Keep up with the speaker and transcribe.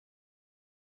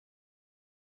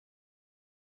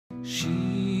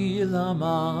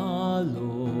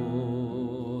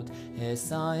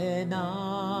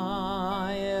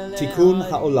Tikkun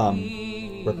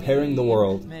Ha'olam, repairing the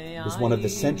world, is one of the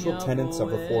central tenets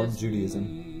of Reform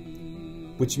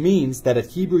Judaism, which means that at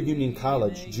Hebrew Union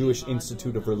College, Jewish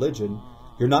Institute of Religion,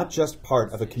 you're not just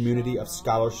part of a community of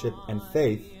scholarship and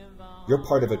faith, you're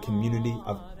part of a community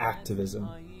of activism.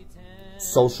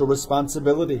 Social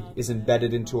responsibility is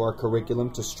embedded into our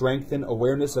curriculum to strengthen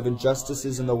awareness of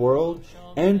injustices in the world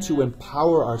and to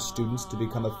empower our students to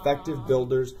become effective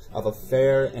builders of a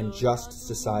fair and just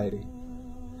society.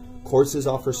 Courses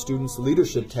offer students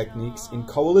leadership techniques in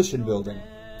coalition building,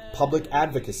 public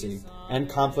advocacy, and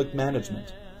conflict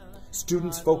management.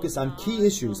 Students focus on key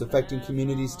issues affecting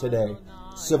communities today: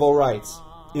 civil rights,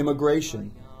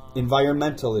 immigration,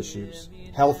 environmental issues,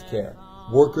 healthcare,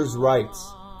 workers'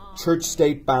 rights,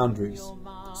 church-state boundaries,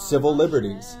 civil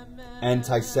liberties,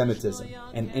 anti-Semitism,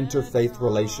 and interfaith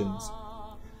relations.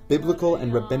 Biblical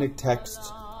and rabbinic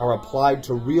texts are applied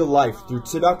to real life through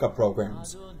tzedakah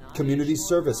programs, community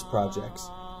service projects,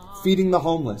 feeding the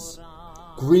homeless,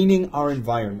 greening our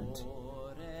environment,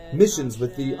 missions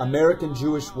with the American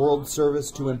Jewish World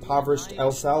Service to impoverished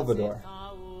El Salvador.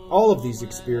 All of these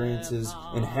experiences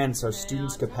enhance our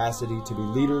students' capacity to be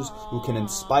leaders who can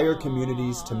inspire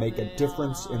communities to make a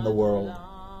difference in the world.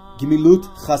 Gimilut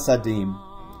Chasadim,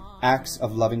 acts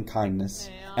of loving kindness,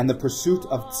 and the pursuit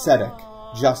of tzedek,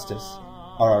 justice,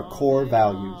 are our core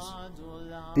values.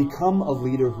 Become a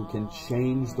leader who can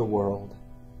change the world.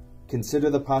 Consider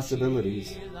the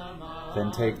possibilities, then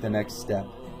take the next step.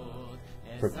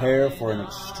 Prepare for an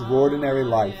extraordinary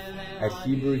life at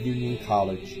Hebrew Union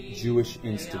College, Jewish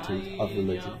Institute of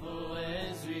Religion.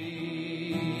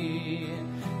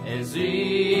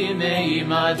 Ezri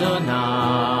me'im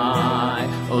Adonai,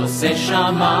 oseh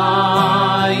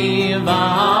shamayim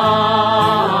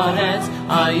va'aretz,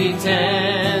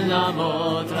 hayiten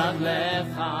lamot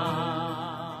raglecha.